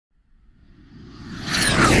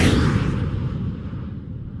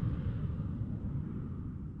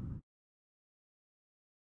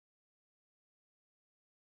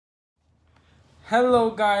Hello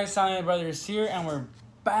guys, Silent Brothers here, and we're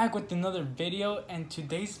back with another video. And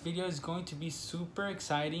today's video is going to be super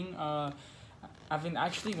exciting. I've been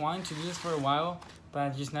actually wanting to do this for a while, but I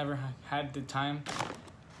just never had the time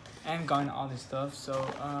and gotten all this stuff. So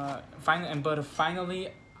finally,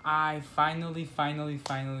 I finally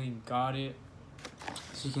got it.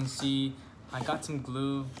 As you can see, I got some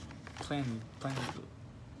glue, plenty of glue.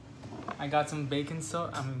 I got some baking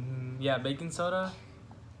soda. Baking soda.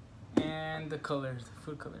 And the colors,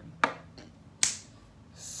 food coloring.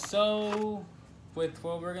 So, with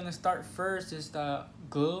what we're gonna start first is the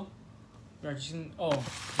glue. We're just gonna, okay,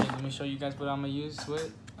 let me show you guys what I'm gonna use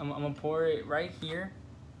with. I'm gonna pour it right here.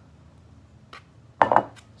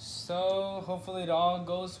 So hopefully it all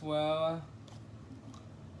goes well.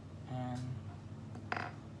 And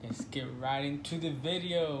let's get right into the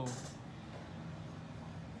video.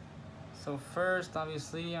 So first,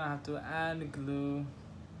 obviously, I have to add the glue.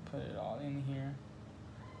 Put it all in here.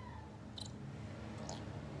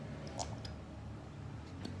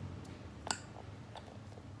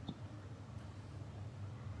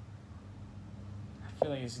 I feel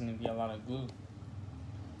like it's gonna be a lot of glue.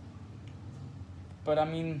 But I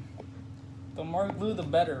mean, the more glue, the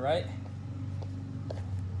better, right?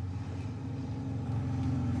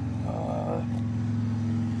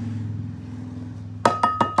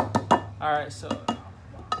 Alright, so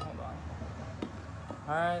hold on.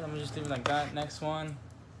 Alright, let me just leave it like that. Next one.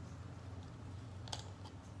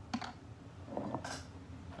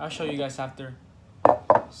 I'll show you guys after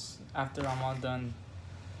I'm all done.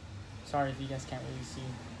 Sorry if you guys can't really see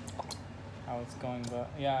how it's going, but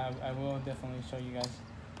yeah, I will definitely show you guys.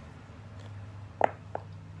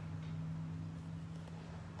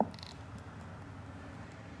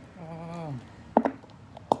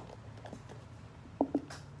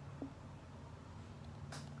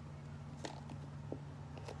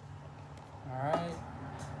 Alright,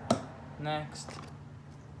 next.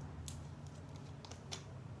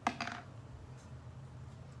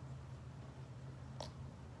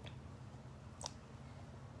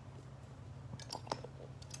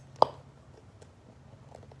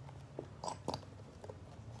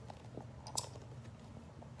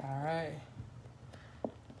 Alright,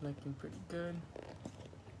 looking pretty good.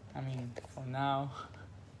 I mean, for now.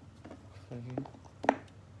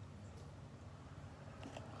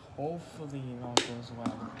 Hopefully it all goes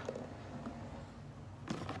well.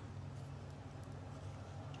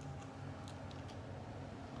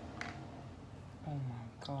 Oh my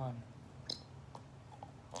god.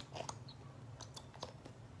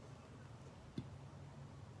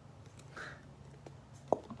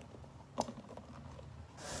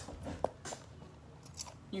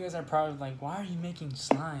 You guys are probably like, why are you making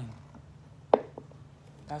slime?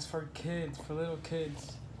 That's for kids, for little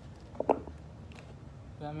kids.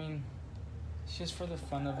 But I mean, it's just for the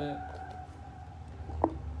fun of it.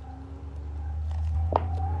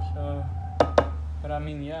 So, but I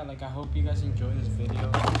mean, yeah, like I hope you guys enjoy this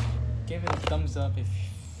video. Give it a thumbs up if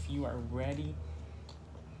you are ready.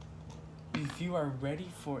 If you are ready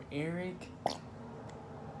for Eric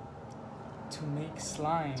to make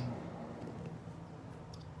slime.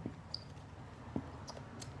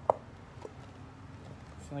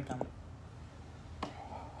 I feel like I'm...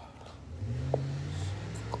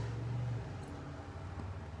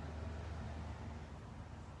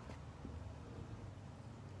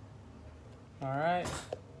 Alright.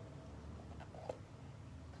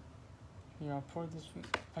 Here, I'll pour this.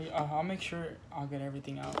 I'll make sure I'll get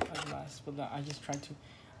everything out at last. But I'm just trying to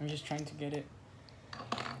get it.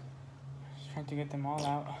 Just trying to get them all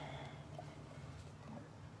out.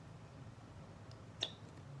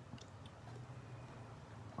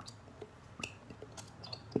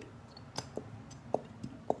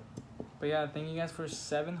 But yeah, thank you guys for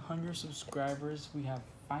 700 subscribers. We have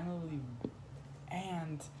finally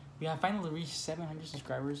reached 700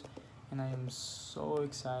 subscribers, and I am so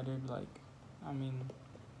excited. Like, I mean,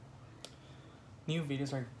 new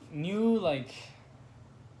videos are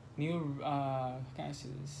how can I say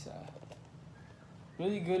this?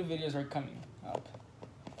 Really good videos are coming up.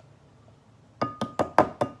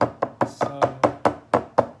 So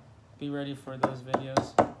be ready for those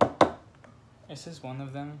videos. This is one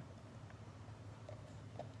of them.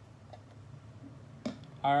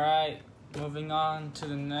 Alright, moving on to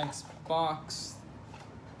the next box.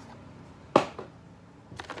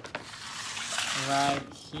 Right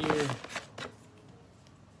here.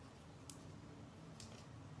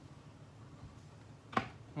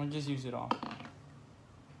 I'll just use it all.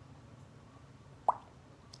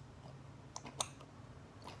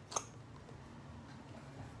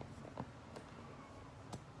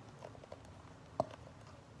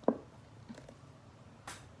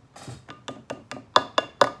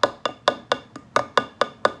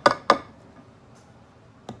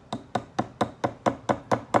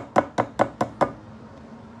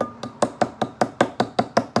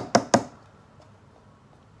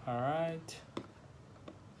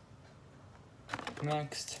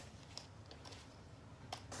 next.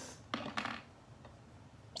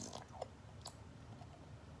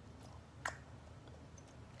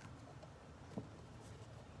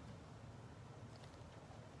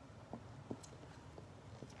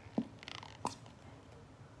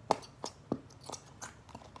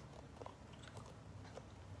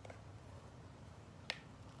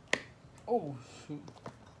 Oh shoot.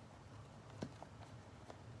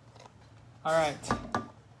 Alright.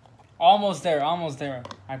 Almost there,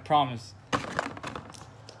 I promise.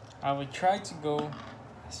 I will try to go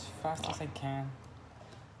as fast as I can.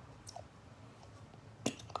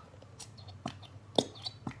 I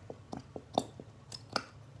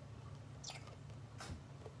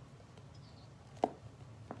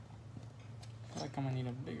feel like I'm gonna need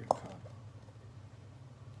a bigger cup.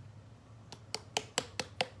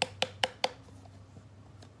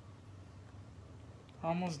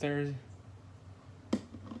 Almost there.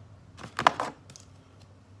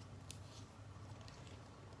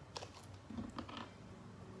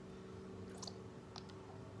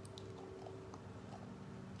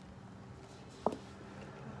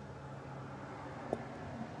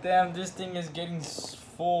 Damn, this thing is getting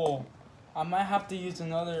full. I might have to use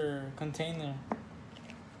another container.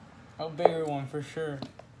 A bigger one for sure.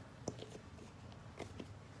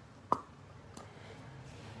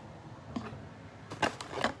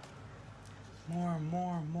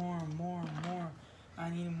 More. I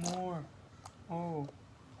need more. Oh.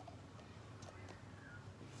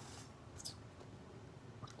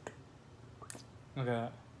 Look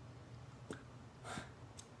at that.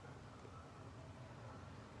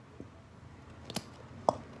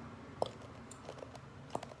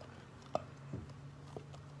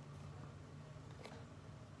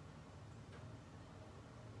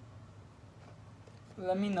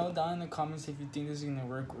 Let me know down in the comments if you think this is gonna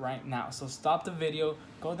work right now. So stop the video,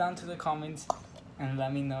 go down to the comments, and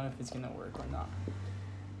let me know if it's gonna work or not.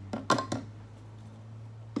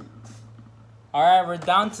 Alright, we're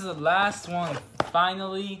down to the last one.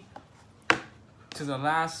 Finally, to the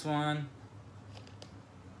last one.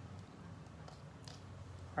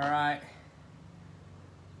 Alright.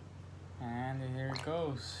 And here it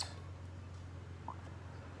goes.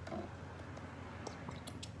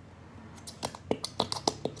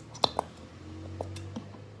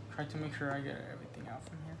 Try to make sure I get everything out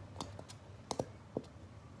from here.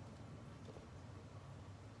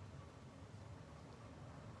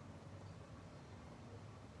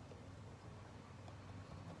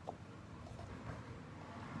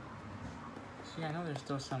 See, I know there's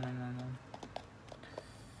still some in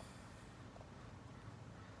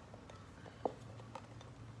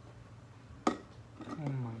there. Oh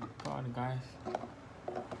my god, guys.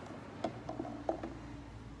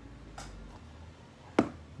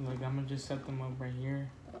 Look, I'm gonna just set them up right here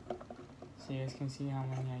so you guys can see how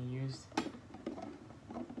many I used.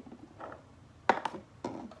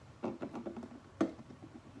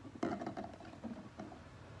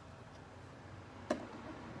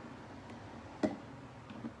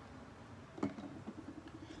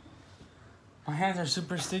 My hands are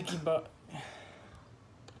super sticky, but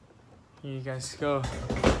here you guys go.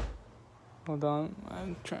 Hold on,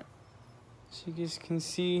 I'm trying. So you guys can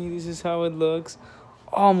see, this is how it looks.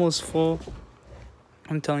 Almost full.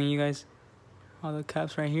 I'm telling you guys, all the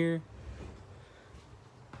caps right here.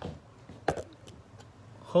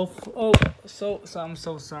 Oh, so I'm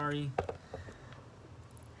so sorry.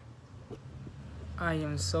 I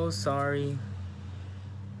am so sorry.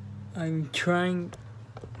 I'm trying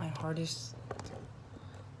my hardest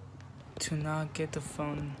to not get the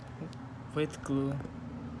phone with glue.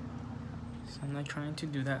 So I'm not trying to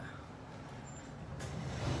do that.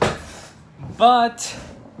 But,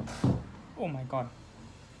 oh my god.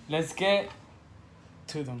 Let's get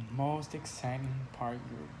to the most exciting part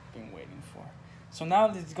you've been waiting for. So now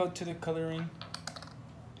let's go to the coloring.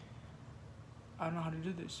 I don't know how to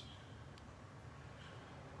do this.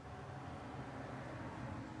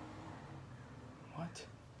 What?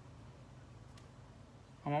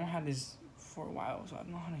 My mom had this for a while, so I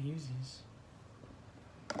don't know how to use this.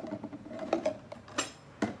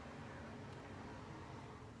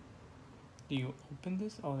 Do you open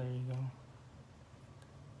this? Oh, there you go.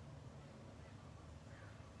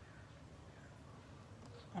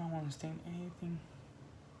 I don't want to stain anything.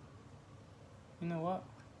 You know what?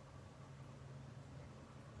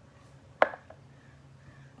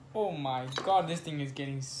 Oh my god, this thing is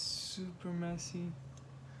getting super messy.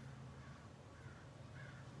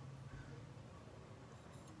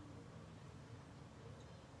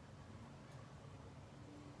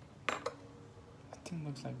 This thing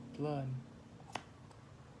looks like blood.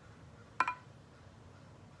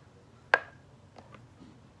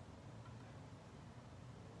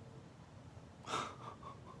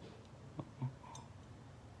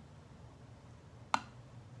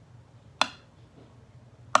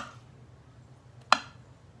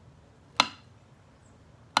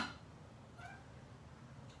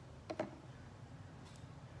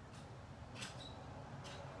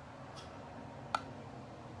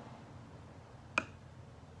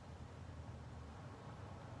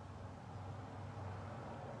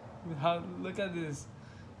 How, look at this.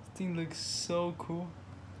 This thing looks so cool.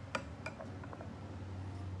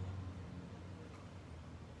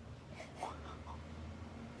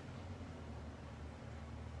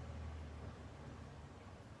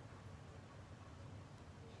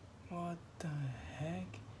 What the heck?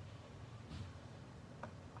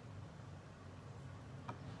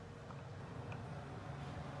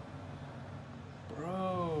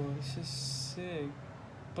 Bro, this is sick,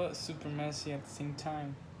 but super messy at the same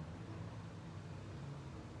time.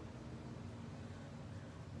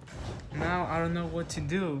 Now I don't know what to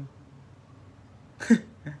do. I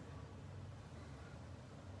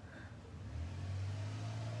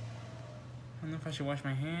don't know if I should wash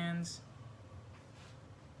my hands.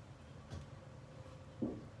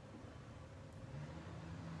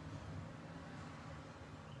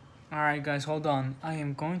 Alright guys, hold on. I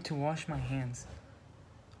am going to wash my hands.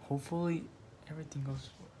 Hopefully everything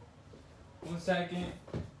goes. 1 second.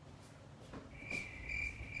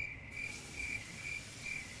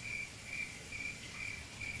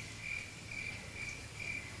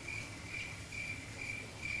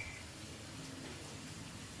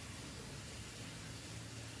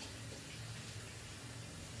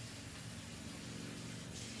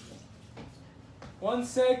 One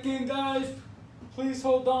second, guys. Please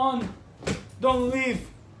hold on. Don't leave.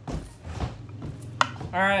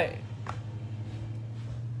 All right.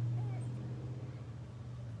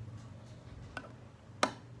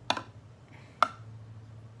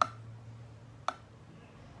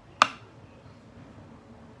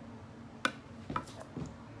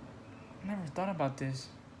 Never thought about this.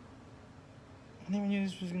 I never knew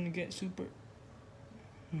this was gonna get super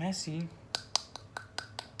messy.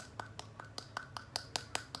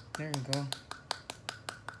 There you go.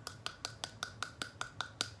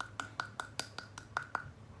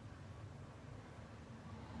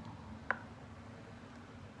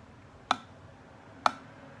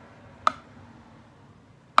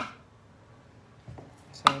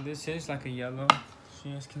 So this is like a yellow, so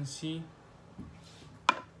you guys can see.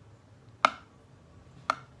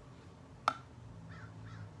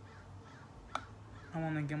 I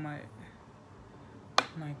want to get my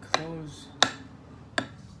clothes.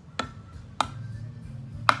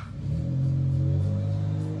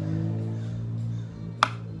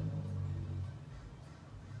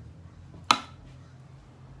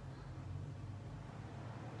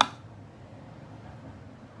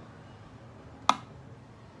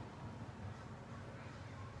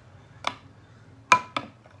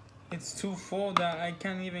 It's too full that I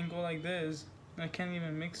can't even go like this. I can't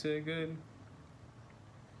even mix it good.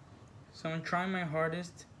 So I'm trying my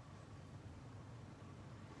hardest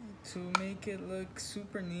to make it look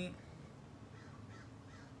super neat.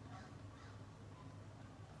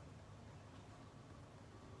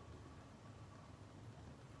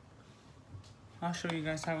 I'll show you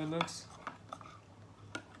guys how it looks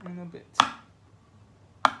in a bit.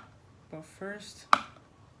 But first,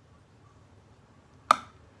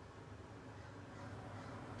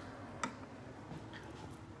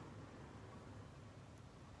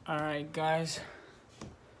 alright guys,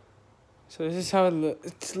 so this is how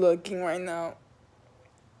it's looking right now.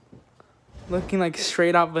 Looking like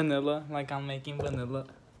straight up vanilla, like I'm making vanilla.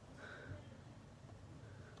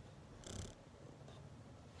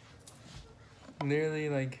 Literally,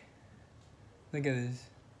 like, look at this.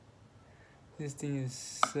 This thing is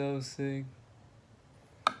so sick.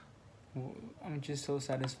 I'm just so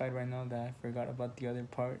satisfied right now that I forgot about the other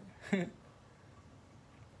part.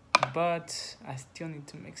 But I still need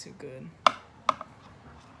to mix it good.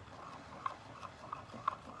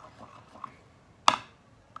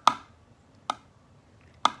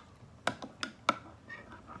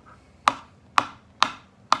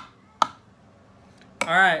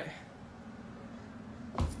 All right.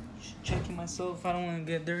 Just checking myself. I don't want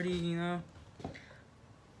to get dirty, you know.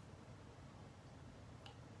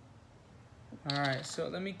 All right. So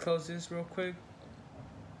let me close this real quick.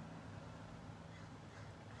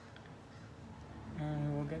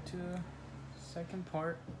 And we'll get to the second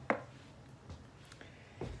part.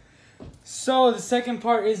 So the second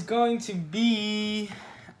part is going to be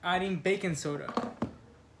adding baking soda.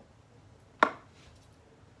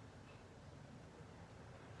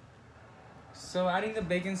 So adding the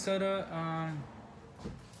baking soda,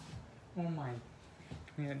 oh my, I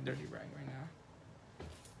need a dirty rag right now.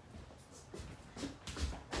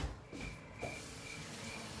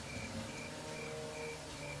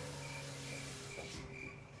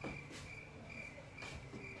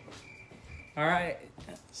 All right,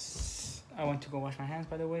 I went to go wash my hands,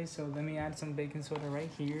 by the way, so let me add some baking soda right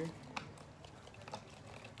here.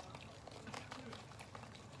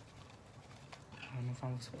 I don't know if I'm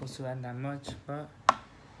was supposed to add that much, but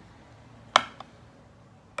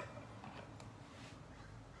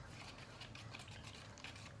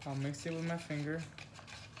I'll mix it with my finger.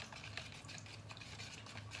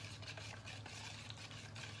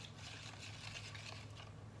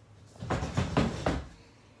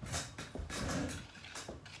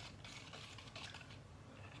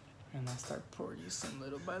 And I'll start pouring some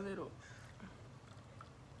little by little.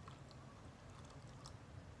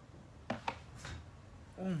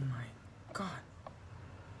 Oh my God.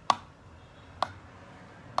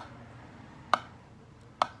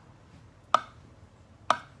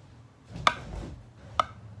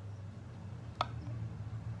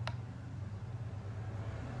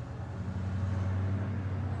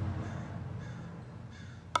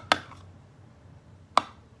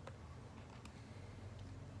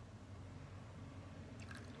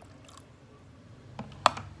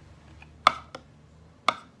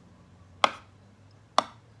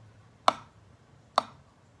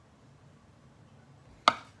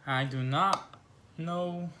 I do not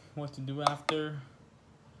know what to do after.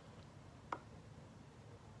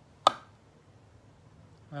 I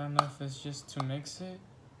don't know if it's just to mix it,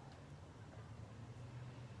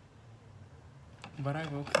 but I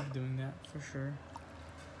will keep doing that for sure.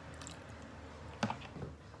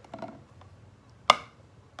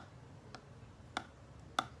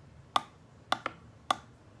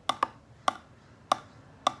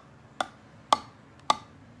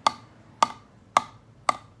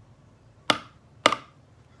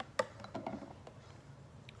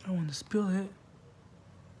 I don't want to spill it.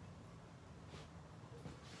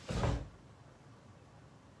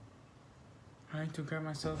 I need to grab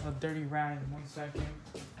myself a dirty rag. 1 second.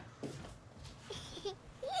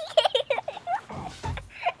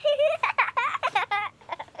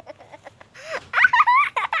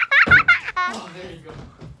 Oh, there you go.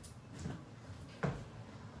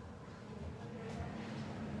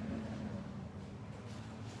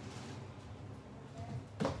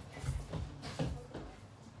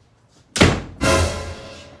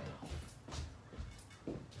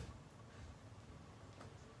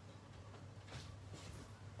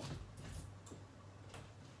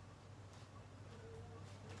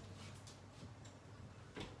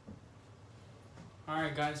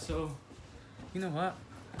 Alright guys, so you know what?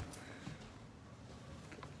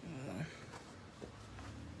 I'm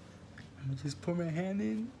gonna just put my hand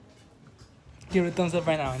in. Give it a thumbs up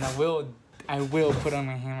right now, and I will put on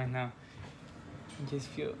my hand right now. And just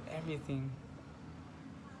feel everything.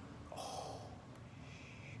 Oh,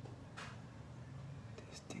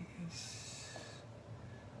 this thing is.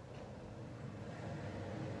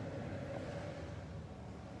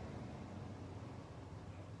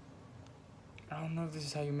 I don't know if this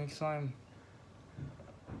is how you make slime.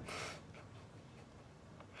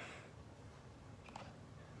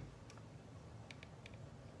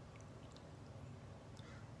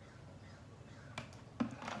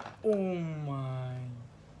 Oh my.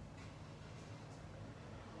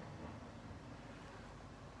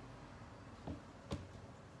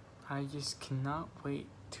 I just cannot wait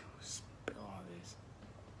to spill all this.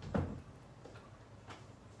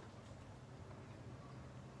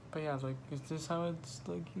 But yeah, like, is this how it's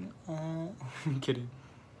looking? I'm kidding.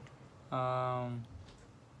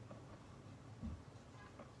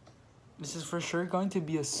 This is for sure going to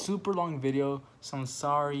be a super long video, so I'm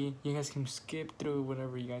sorry. You guys can skip through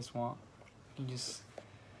whatever you guys want. You just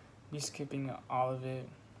be skipping all of it.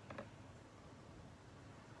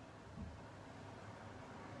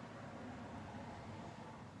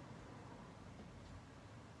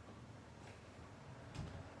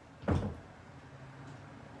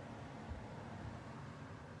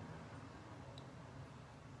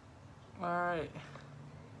 Alright.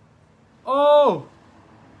 Oh!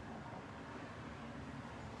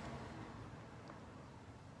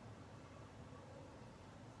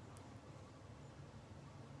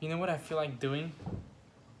 You know what I feel like doing?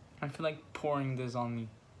 I feel like pouring this on me.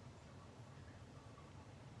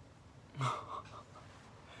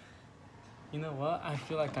 You know what? I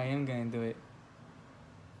feel like I am gonna do it.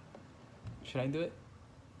 Should I do it?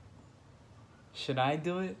 Should I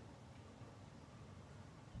do it?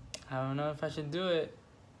 I don't know if I should do it.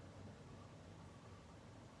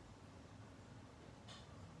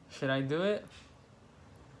 Should I do it?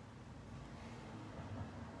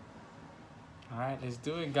 Alright, let's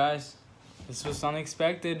do it, guys. This was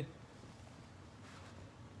unexpected.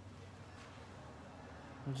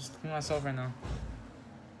 I'm just looking at myself right now.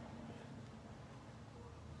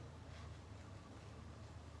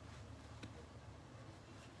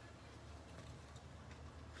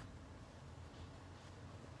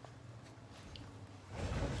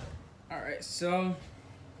 Alright, so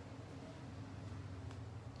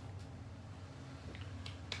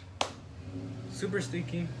super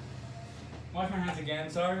sticky. Wash my hands again,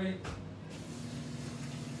 sorry.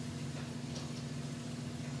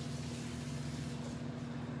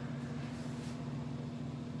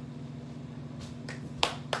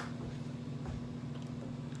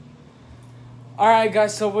 Alright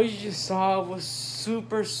guys, so what you just saw was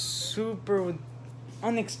super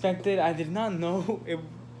unexpected. I did not know it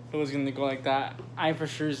was gonna go like that. I for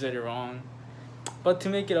sure said it wrong. But to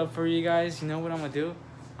make it up for you guys, you know what I'm gonna do?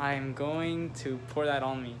 I am going to pour that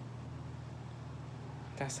on me.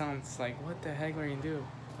 That sounds like, what the heck are you gonna do?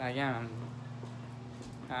 I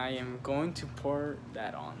am going to pour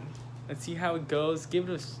that on. Let's see how it goes. Give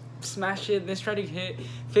it a smash it. Let's try to hit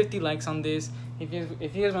 50 likes on this. If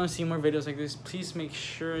you guys want to see more videos like this, please make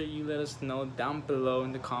sure you let us know down below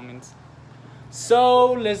in the comments.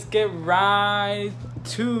 So let's get right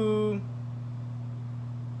to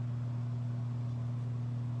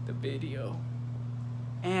the video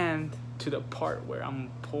and to the part where I'm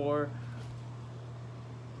gonna pour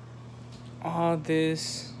all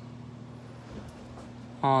this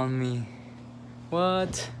on me.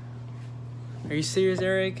 What? Are you serious,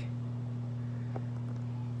 Eric?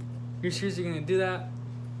 You're seriously gonna do that?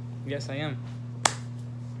 Yes, I am.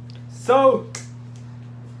 So,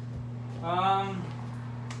 I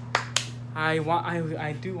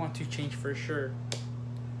do want to change for sure.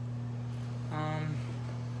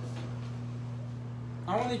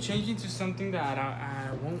 I'm only changing to something that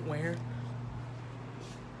I won't wear.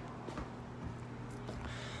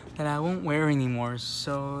 That I won't wear anymore.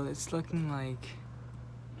 So it's looking like.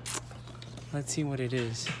 Let's see what it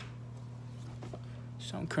is.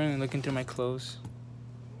 So I'm currently looking through my clothes.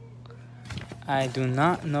 I do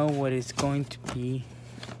not know what it's going to be.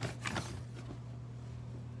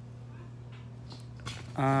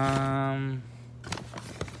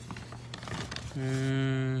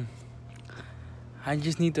 I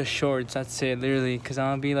just need the shorts, that's it, literally, because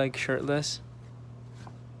I'm gonna be like shirtless.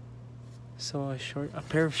 So a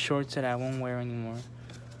pair of shorts that I won't wear anymore.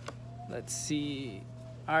 Let's see.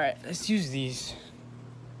 Alright, let's use these.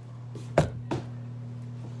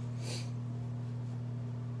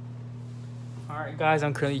 Alright guys,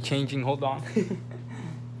 I'm currently changing, hold on.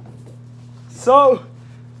 So,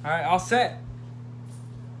 alright, all set.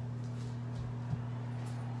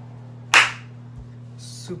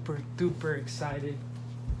 Super duper excited.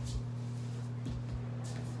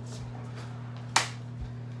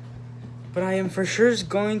 But I am for sure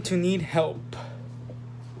going to need help.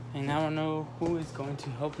 And I don't know who is going to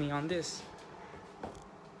help me on this.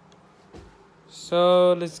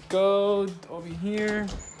 So let's go over here.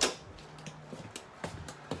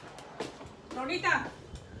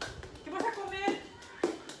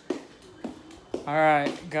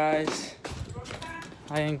 Alright guys,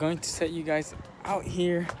 I am going to set you guys out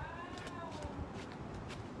here.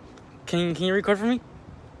 Can you record for me?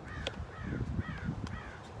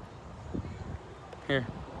 Here.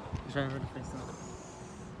 Just right over the face.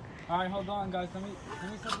 Alright, hold on guys. Let me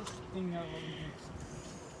set this thing up over here.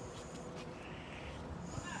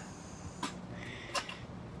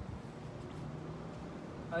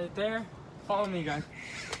 Right there. Follow me guys.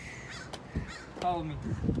 Follow me.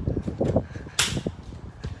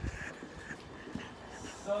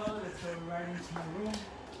 So let's go right into my room.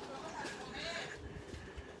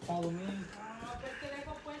 Follow me.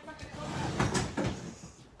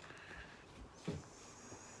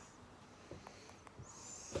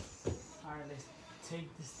 Alright, let's take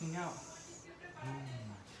this thing out. Oh my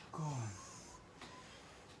god.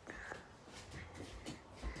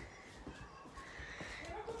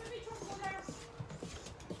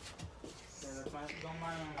 Yeah, that's my, don't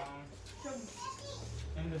mind my mom.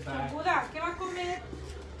 In the back.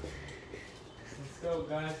 Let's go,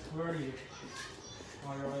 guys. Where are you?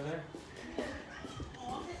 Oh, you're over there?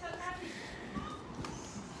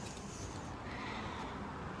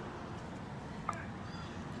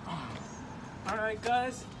 Alright,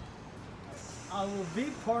 guys. I will be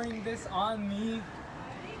pouring this on me.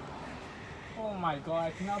 Oh my god,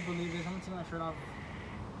 I cannot believe this. I'm gonna take my shirt off.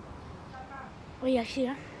 Oh, yeah, see,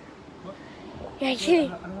 huh? What? Yeah, see. I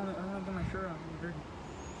don't want to get my shirt on. I'm dirty.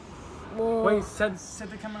 Whoa. Wait, set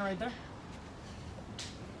the camera right there.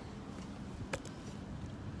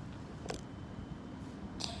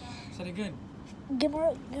 Set it good. Give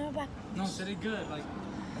her back. No, set it good. Like,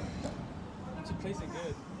 once you place it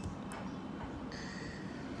good.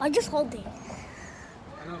 I just hold it.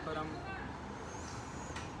 I know, but I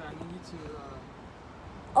need you to.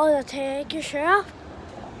 Oh, to take your shirt off?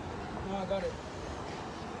 No, I got it.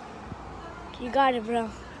 You got it, bro.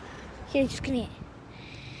 Here, just give me it.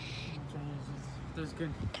 That's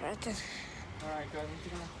good. Right there. Alright, guys, what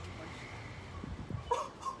you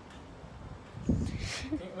gonna.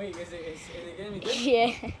 Wait, is it getting me good?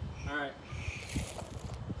 Yeah. Alright.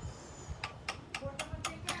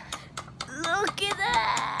 Look at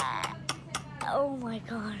that. Oh my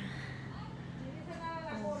god.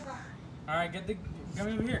 Alright, get me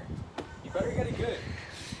over here. You better get it good.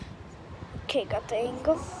 Okay, got the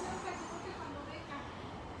angle.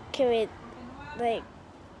 Okay, wait. Like,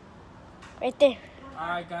 right there.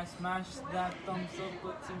 Alright guys, smash that thumbs up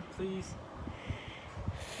button please.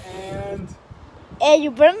 And Hey,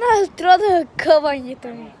 you better not throw the cup on you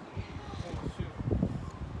thing. oh shoot.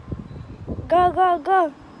 Go, go,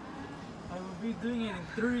 go. I will be doing it in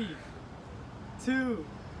 3, 2,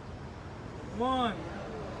 1.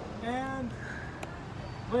 And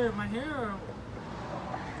where my hair or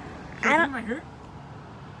I don't- my hair?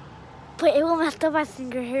 But it will mess up my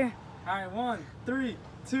finger here. Alright, 1, 3,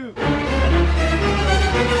 2.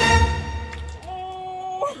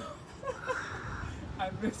 Oh!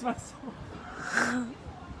 I missed myself. Oh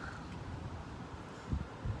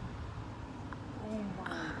my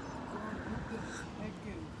god, what the heck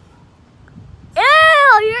is...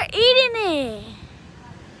 Ew, you're eating it.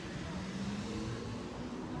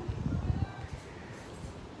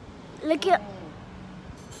 Look at.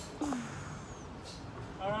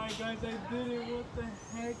 Alright guys, I did it, what the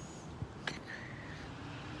heck?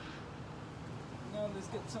 Now let's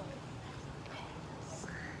get some.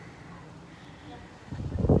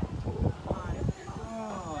 Oh my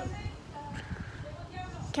god.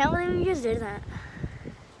 Can't believe you just did that.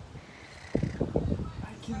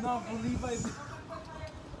 I cannot believe I did.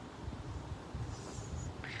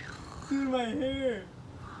 Dude, my hair.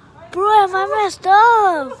 Bro, am I messed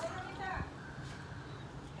up?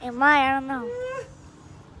 Am I? I don't know.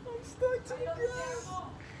 I'm stuck to the grass.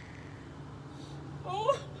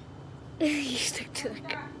 Oh. You stuck to the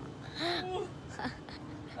ground. Oh. I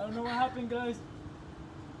don't know what happened, guys.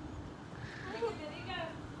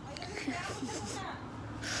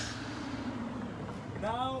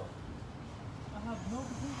 Now, I have no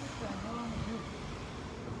clue what the hell I'm gonna do.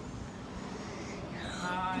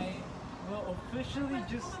 I will officially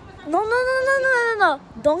just... No.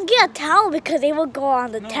 Don't get a towel because they will go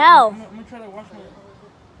on the No, towel. I'm gonna try to wash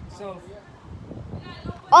myself.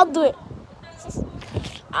 I'll do it.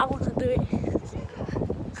 I want to do it.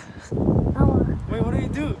 Wait, what do you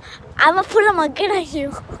do? I'm going to put them again on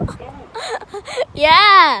you.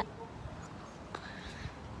 Yeah.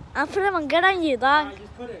 I'll put them again on you, dog. I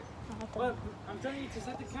just put it. But I'm telling you to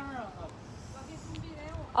set the camera up.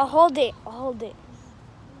 I'll hold it.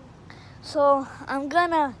 So I'm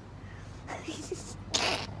gonna.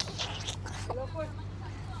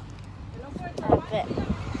 Okay.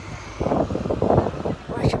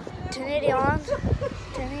 Watch. Turn it on.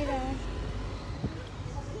 Turn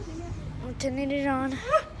it on.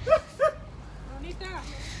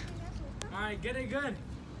 Alright, get it good.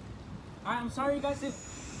 Alright, I'm sorry guys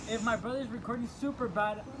if my brother's recording super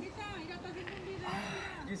bad.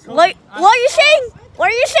 What are you saying? What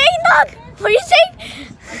are you saying, dog? What are you saying?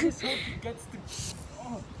 I just hope he gets to...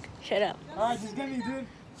 Oh. Shut up. Alright, just get me, dude.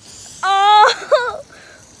 Oh!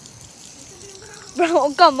 Bro,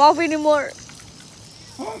 won't come off anymore.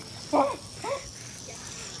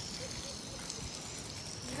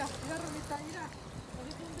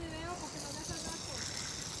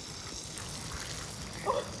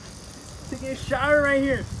 Taking a shower right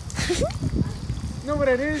here. You know what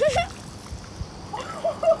it is?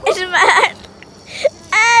 It's mad.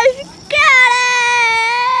 I've got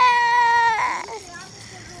it!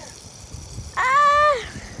 Ah!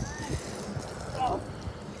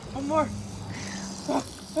 One more.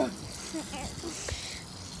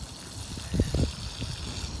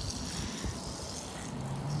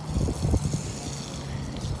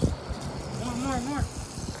 More.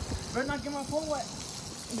 Better not get my phone wet.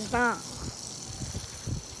 It's not.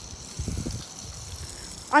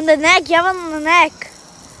 On the neck, you have it on the neck.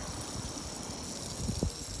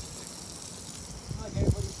 Like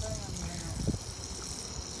everybody's saying on me right now.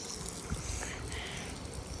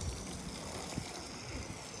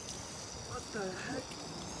 What the heck?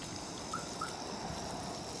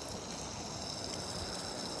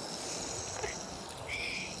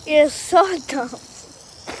 You're so dumb.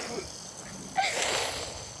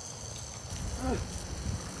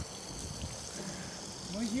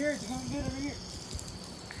 Over here, it's gonna get over here.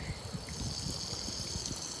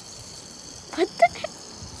 What the heck?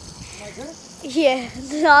 Am I good? Yeah,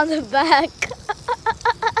 it's on the back.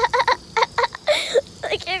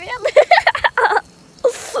 Like,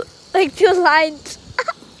 like 2 lines.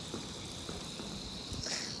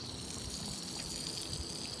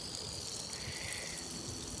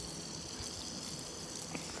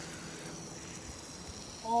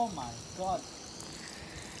 Oh my god.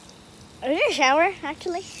 Are you in the shower,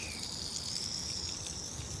 actually?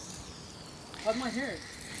 How's my hair?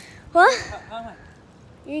 What? How am I?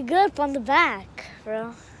 You're good on the back,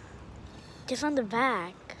 bro. Just on the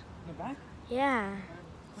back. The back? Yeah.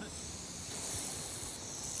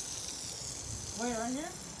 Wait, right here?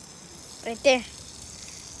 Right there.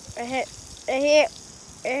 Right here. Right here.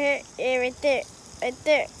 Right here. Yeah, right there. Right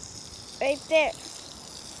there. Right there.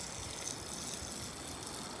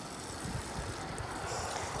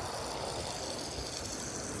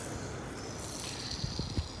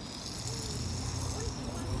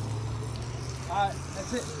 Alright,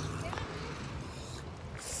 that's it.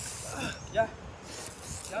 Yeah.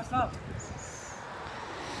 Yeah, stop.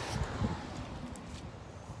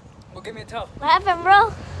 Well, give me a towel. What happened,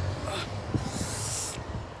 bro?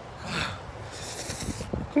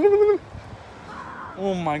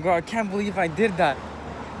 Oh my god, I can't believe I did that.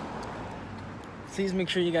 Please make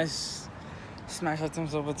sure you guys smash that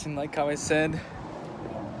thumbs up button like how I said.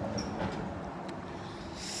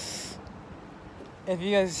 If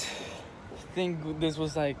you guys think this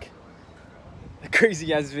was like a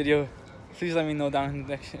crazy ass video, please let me know down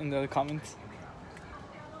in the comments.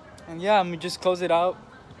 And yeah, I'm gonna just close it out.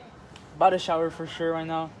 About to shower for sure right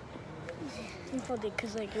now. Hold it,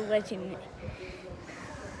 cause like you're wedging it.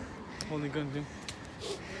 Holy good, dude.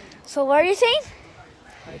 So what are you saying?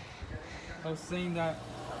 I was saying that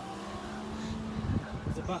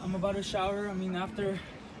I'm about to shower. I mean, after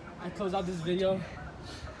I close out this video,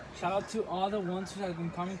 shout out to all the ones who have been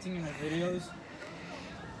commenting in the videos.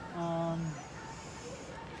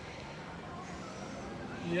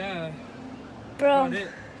 Yeah. Bro, About it.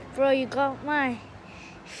 bro, you got my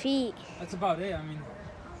feet. That's about it. I mean,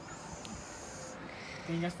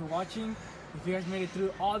 thank you guys for watching. If you guys made it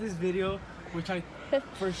through all this video, which I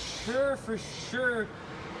for sure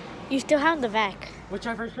You still have the back. which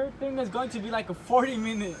I for sure think is going to be like a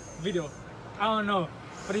 40-minute video. I don't know.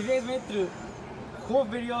 But if you guys made it through the whole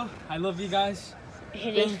video, I love you guys.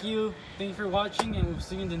 Thank you. Thank you for watching, and we'll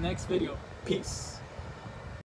see you in the next video. Peace.